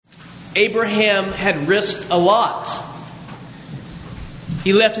Abraham had risked a lot.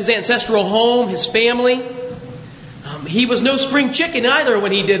 He left his ancestral home, his family. He was no spring chicken either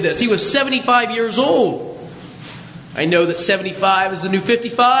when he did this. He was 75 years old. I know that 75 is the new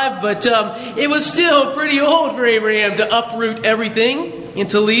 55, but it was still pretty old for Abraham to uproot everything and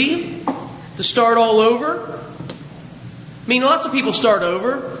to leave, to start all over. I mean, lots of people start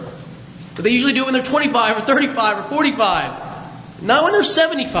over, but they usually do it when they're 25 or 35 or 45. Not when they're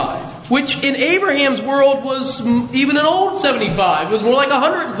 75, which in Abraham's world was even an old 75. It was more like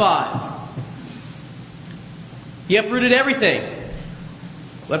 105. He uprooted everything.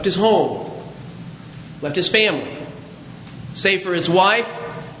 Left his home. Left his family. Save for his wife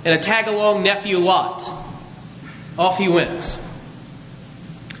and a tag-along nephew Lot. Off he went.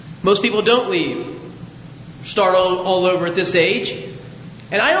 Most people don't leave. Start all over at this age.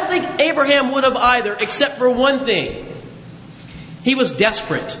 And I don't think Abraham would have either, except for one thing. He was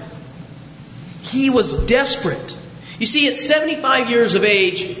desperate. He was desperate. You see, at 75 years of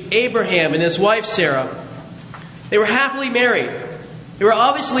age, Abraham and his wife Sarah, they were happily married. They were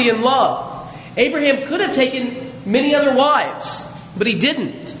obviously in love. Abraham could have taken many other wives, but he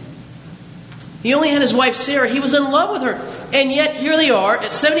didn't. He only had his wife Sarah. He was in love with her. And yet here they are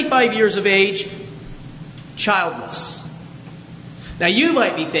at 75 years of age, childless. Now you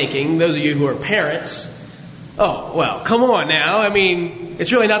might be thinking, those of you who are parents, oh, well, come on now. I mean,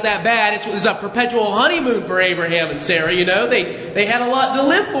 it's really not that bad. It's a perpetual honeymoon for Abraham and Sarah, you know. They had a lot to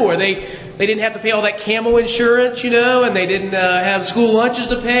live for. They didn't have to pay all that camel insurance, you know, and they didn't have school lunches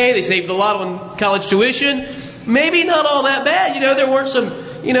to pay. They saved a lot on college tuition. Maybe not all that bad. You know, there weren't some,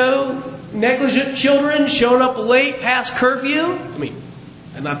 you know, negligent children showing up late past curfew. I mean,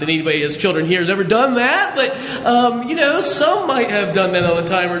 not that anybody has children here has ever done that, but, you know, some might have done that on a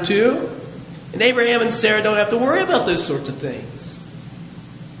time or two. And Abraham and Sarah don't have to worry about those sorts of things.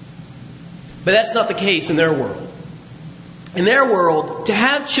 But that's not the case in their world. In their world, to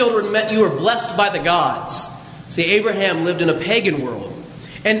have children meant you were blessed by the gods. See, Abraham lived in a pagan world.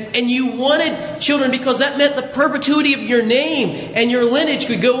 And you wanted children because that meant the perpetuity of your name and your lineage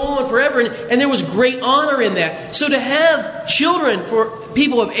could go on forever. And there was great honor in that. So to have children for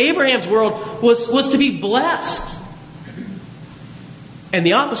people of Abraham's world was to be blessed. And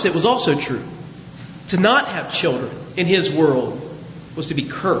the opposite was also true. To not have children in his world was to be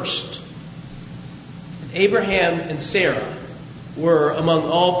cursed. And Abraham and Sarah were, among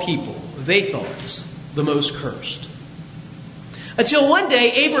all people, they thought, the most cursed. Until one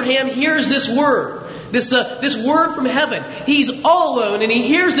day, Abraham hears this word, this word from heaven. He's all alone, and he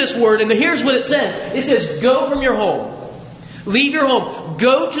hears this word, and here's what it says. It says, go from your home. Leave your home.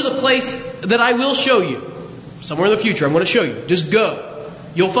 Go to the place that I will show you. Somewhere in the future, I'm going to show you. Just go.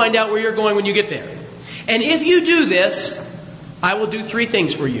 You'll find out where you're going when you get there. And if you do this, I will do three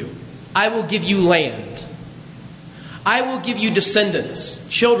things for you. I will give you land. I will give you descendants,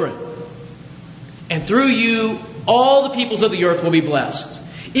 children. And through you, all the peoples of the earth will be blessed.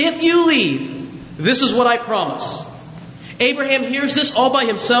 If you leave, this is what I promise. Abraham hears this all by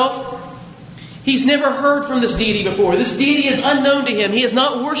himself. He's never heard from this deity before. This deity is unknown to him. He has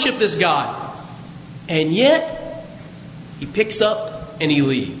not worshipped this God. And yet, he picks up and he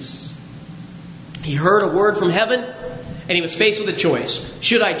leaves. He heard a word from heaven, and he was faced with a choice.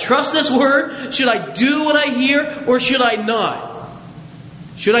 Should I trust this word? Should I do what I hear? Or should I not?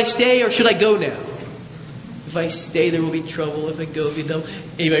 Should I stay or should I go now? If I stay, there will be trouble. If I go, it'll be double.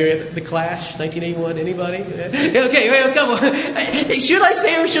 Anybody read The Clash, 1981? Anybody? Okay, come on. Should I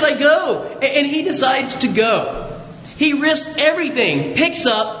stay or should I go? And he decides to go. He risks everything, picks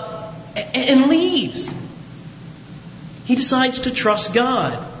up, and leaves. He decides to trust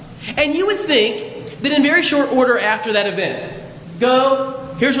God. And you would think that in very short order after that event,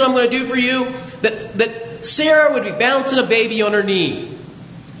 go, here's what I'm going to do for you, that Sarah would be bouncing a baby on her knee.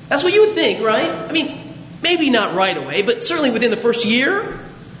 That's what you would think, right? I mean, maybe not right away, but certainly within the first year.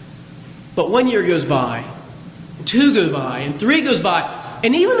 But 1 year goes by, and 2 goes by, and 3 goes by.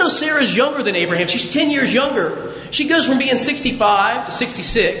 And even though Sarah's younger than Abraham, she's 10 years younger, she goes from being 65 to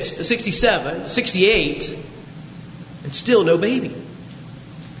 66 to 67 to 68, and still no baby.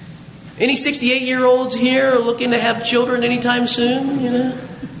 Any 68-year-olds here looking to have children anytime soon, you know?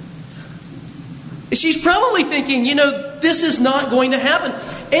 She's probably thinking, you know, this is not going to happen.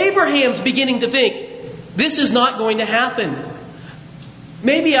 Abraham's beginning to think, this is not going to happen.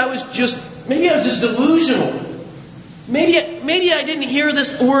 Maybe I was just delusional. Maybe I didn't hear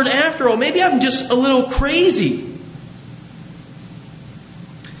this word after all. Maybe I'm just a little crazy.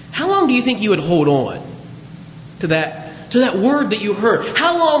 How long do you think you would hold on to that word that you heard?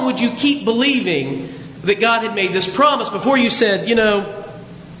 How long would you keep believing that God had made this promise before you said, you know,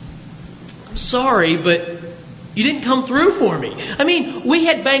 I'm sorry, but you didn't come through for me. I mean, we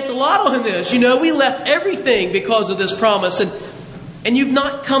had banked a lot on this. We left everything because of this promise, and you've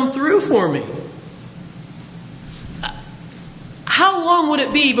not come through for me. How long would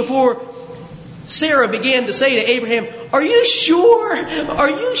it be before Sarah began to say to Abraham, are you sure? Are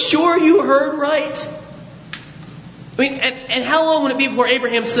you sure you heard right? I mean, and how long would it be before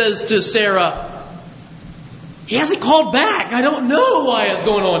Abraham says to Sarah, he hasn't called back. I don't know why it's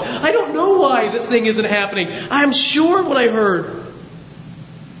going on. I don't know why this thing isn't happening. I'm sure of what I heard.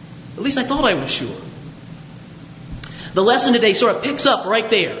 At least I thought I was sure. The lesson today sort of picks up right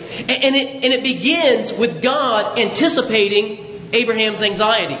there. And it begins with God anticipating Abraham's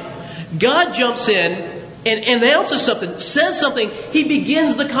anxiety. God jumps in and announces something, says something. He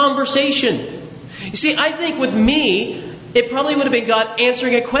begins the conversation. You see, I think with me, it probably would have been God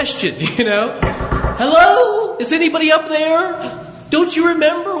answering a question, Hello? Is anybody up there? Don't you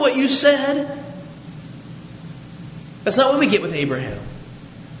remember what you said? That's not what we get with Abraham.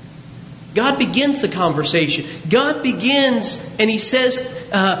 God begins the conversation. God begins and He says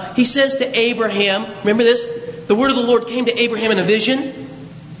to Abraham, remember this? The word of the Lord came to Abraham in a vision.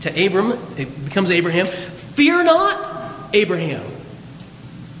 To Abram, it becomes Abraham. Fear not, Abraham.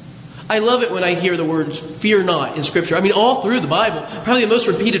 I love it when I hear the words fear not in Scripture. I mean, all through the Bible. Probably the most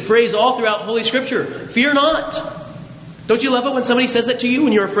repeated phrase all throughout Holy Scripture. Fear not. Don't you love it when somebody says that to you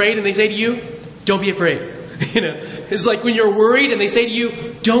when you're afraid and they say to you, don't be afraid. It's like when you're worried and they say to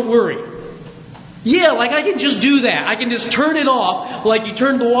you, don't worry. Yeah, like I can just do that. I can just turn it off like you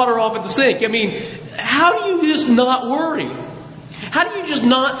turn the water off at the sink. I mean, how do you just not worry? How do you just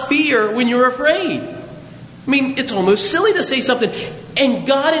not fear when you're afraid? I mean, it's almost silly to say something. And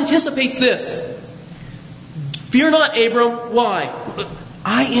God anticipates this. Fear not, Abram. Why?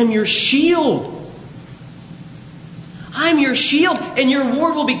 I am your shield. I'm your shield, and your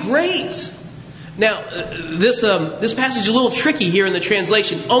reward will be great. Now, this passage is a little tricky here in the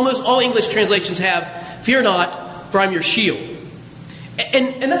translation. Almost all English translations have, fear not, for I'm your shield.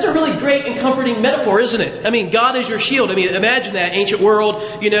 And that's a really great and comforting metaphor, isn't it? I mean, God is your shield. I mean, imagine that ancient world.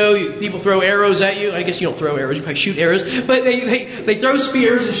 People throw arrows at you. I guess you don't throw arrows. You probably shoot arrows. But they throw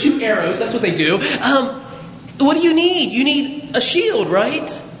spears and shoot arrows. That's what they do. What do you need? You need a shield,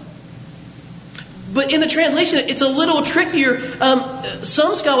 right? But in the translation, it's a little trickier.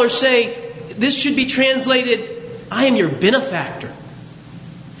 Some scholars say this should be translated, I am your benefactor.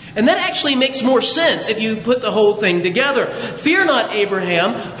 And that actually makes more sense if you put the whole thing together. Fear not,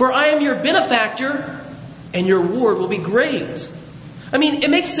 Abraham, for I am your benefactor, and your reward will be great. I mean, it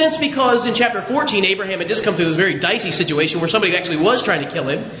makes sense because in chapter 14, Abraham had just come through this very dicey situation where somebody actually was trying to kill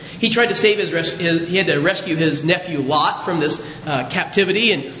him. He tried to save he had to rescue his nephew Lot from this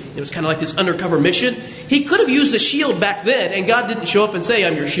captivity, and it was kind of like this undercover mission. He could have used a shield back then, and God didn't show up and say,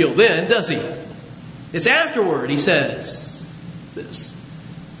 I'm your shield then, does He? It's afterward He says this.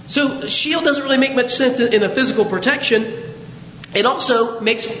 So shield doesn't really make much sense in a physical protection. It also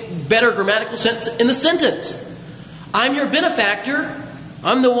makes better grammatical sense in the sentence. I'm your benefactor.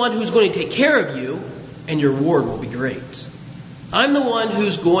 I'm the one who's going to take care of you, and your reward will be great. I'm the one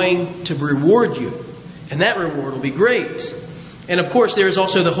who's going to reward you, and that reward will be great. And of course, there's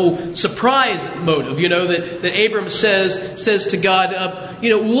also the whole surprise motive, that Abram says to God,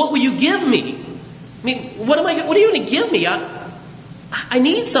 what will you give me? I mean, what are you going to give me? I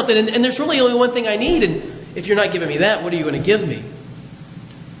need something, and there's really only one thing I need, and if you're not giving me that, what are you going to give me?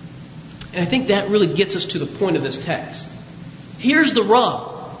 And I think that really gets us to the point of this text. Here's the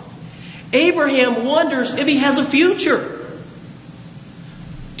rub. Abraham wonders if he has a future.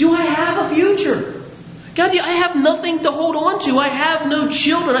 Do I have a future? God, I have nothing to hold on to. I have no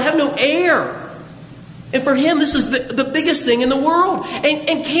children. I have no heir. And for him, this is the biggest thing in the world.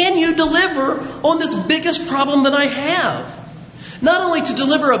 And can you deliver on this biggest problem that I have? Not only to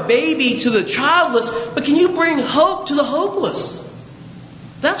deliver a baby to the childless, but can you bring hope to the hopeless?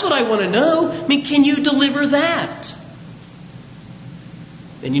 That's what I want to know. I mean, can you deliver that?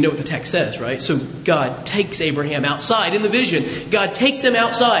 And you know what the text says, right? So God takes Abraham outside in the vision. God takes him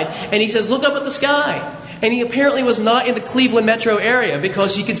outside and He says, look up at the sky. And he apparently was not in the Cleveland metro area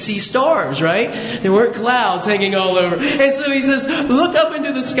because you could see stars, right? There weren't clouds hanging all over. And so He says, look up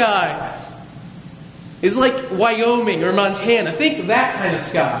into the sky. It's like Wyoming or Montana. Think of that kind of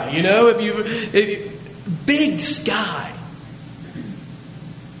sky, big sky.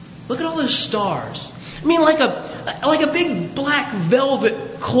 Look at all those stars. I mean, like a big black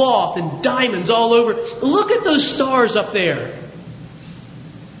velvet cloth and diamonds all over. Look at those stars up there.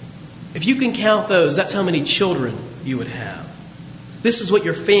 If you can count those, that's how many children you would have. This is what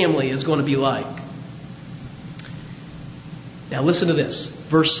your family is going to be like. Now listen to this.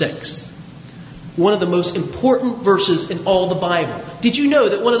 Verse 6. one of the most important verses in all the Bible. Did you know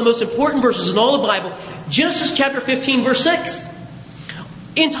that one of the most important verses in all the Bible, Genesis chapter 15, verse 6,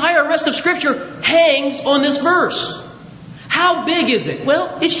 the entire rest of Scripture hangs on this verse. How big is it?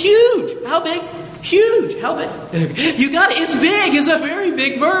 Well, it's huge. How big? Huge. How big? You got it. It's big. It's a very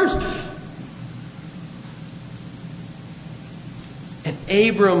big verse. And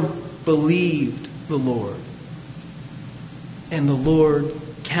Abram believed the Lord, and the Lord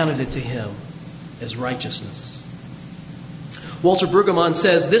counted it to him as righteousness. Walter Brueggemann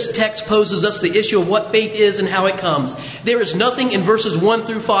says, this text poses us the issue of what faith is and how it comes. There is nothing in verses 1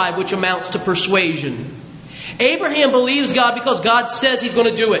 through 5 which amounts to persuasion. Abraham believes God because God says He's going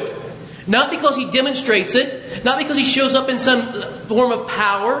to do it. Not because He demonstrates it. Not because He shows up in some form of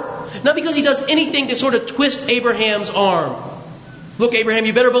power. Not because He does anything to sort of twist Abraham's arm. Look, Abraham,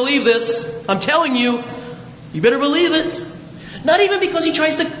 you better believe this. I'm telling you, you better believe it. Not even because He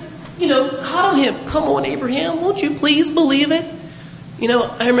tries to, coddle him. Come on, Abraham, won't you please believe it?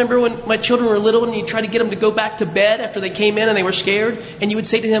 I remember when my children were little and you tried to get them to go back to bed after they came in and they were scared. And you would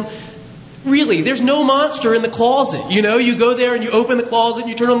say to him, really, there's no monster in the closet. You go there and you open the closet and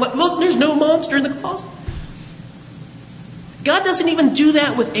you turn on the light. Look, there's no monster in the closet. God doesn't even do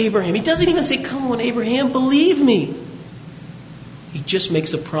that with Abraham. He doesn't even say, come on, Abraham, believe me. He just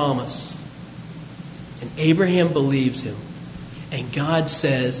makes a promise. And Abraham believes him. And God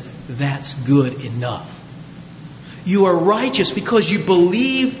says, that's good enough. You are righteous because you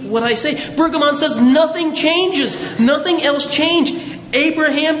believe what I say. Brueggemann says nothing changes. Nothing else changed.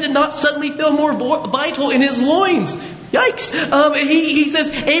 Abraham did not suddenly feel more vital in his loins. Yikes. He says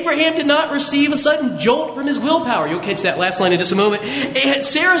Abraham did not receive a sudden jolt from his willpower. You'll catch that last line in just a moment.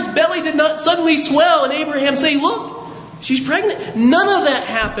 Sarah's belly did not suddenly swell and Abraham say, look, she's pregnant. None of that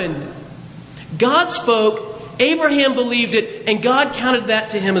happened. God spoke, Abraham believed it, and God counted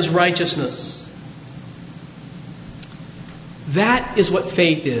that to him as righteousness. That is what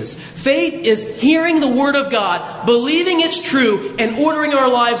faith is. Faith is hearing the Word of God, believing it's true, and ordering our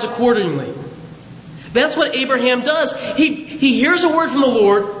lives accordingly. That's what Abraham does. He hears a word from the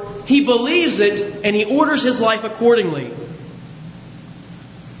Lord, he believes it, and he orders his life accordingly.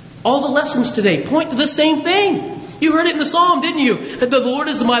 All the lessons today point to the same thing. You heard it in the psalm, didn't you? That the Lord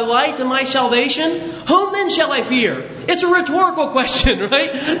is my light and my salvation. Whom then shall I fear? It's a rhetorical question,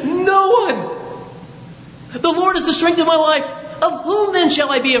 right? No one. The Lord is the strength of my life. Of whom then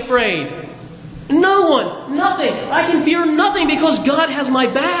shall I be afraid? No one. Nothing. I can fear nothing because God has my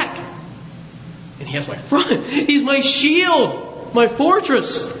back. And He has my front. He's my shield, my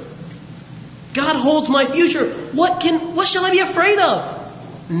fortress. God holds my future. What shall I be afraid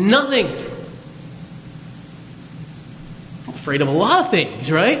of? Nothing. I'm afraid of a lot of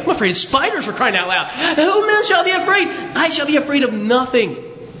things, right? I'm afraid of spiders, for crying out loud. Whom then shall I be afraid? I shall be afraid of nothing.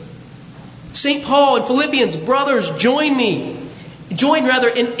 St. Paul in Philippians, brothers, join in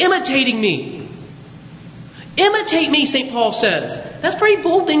imitating me. Imitate me, St. Paul says. That's a pretty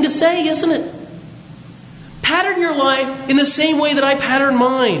bold thing to say, isn't it? Pattern your life in the same way that I pattern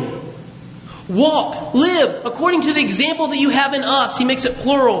mine. Walk, live according to the example that you have in us. He makes it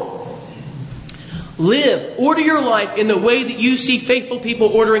plural. Live, order your life in the way that you see faithful people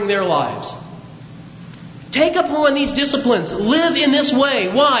ordering their lives. Take upon these disciplines. Live in this way.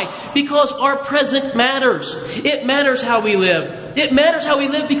 Why? Because our present matters. It matters how we live. It matters how we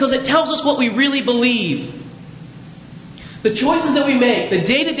live because it tells us what we really believe. The choices that we make, the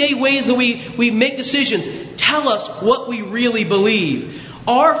day-to-day ways that we make decisions, tell us what we really believe.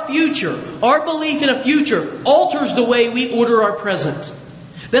 Our future, our belief in a future, alters the way we order our present.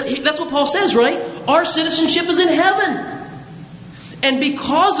 That's what Paul says, right? Our citizenship is in heaven. And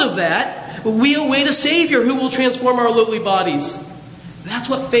because of that, we await a Savior who will transform our lowly bodies. That's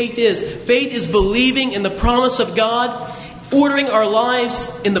what faith is. Faith is believing in the promise of God, ordering our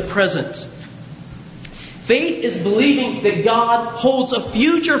lives in the present. Faith is believing that God holds a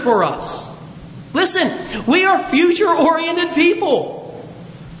future for us. Listen, we are future-oriented people.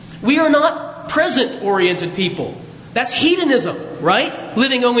 We are not present-oriented people. That's hedonism, right?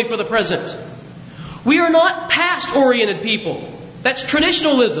 Living only for the present. We are not past-oriented people. That's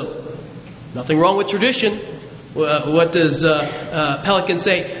traditionalism. Nothing wrong with tradition. What does Pelikan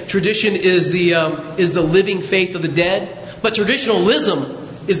say? Tradition is the living faith of the dead. But traditionalism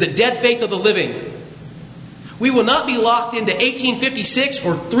is the dead faith of the living. We will not be locked into 1856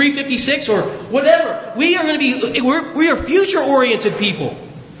 or 356 or whatever. We are future-oriented people.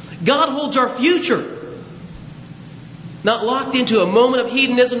 God holds our future. Not locked into a moment of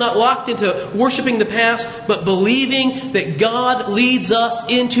hedonism, not locked into worshiping the past, but believing that God leads us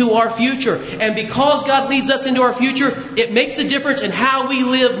into our future. And because God leads us into our future, it makes a difference in how we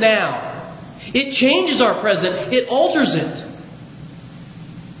live now. It changes our present. It alters it.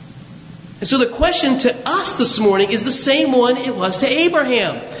 And so the question to us this morning is the same one it was to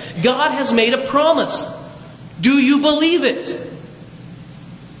Abraham. God has made a promise. Do you believe it?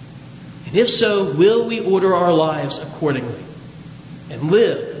 And if so, will we order our lives accordingly and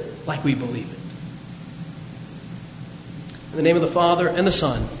live like we believe it? In the name of the Father, and the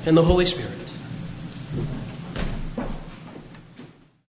Son, and the Holy Spirit.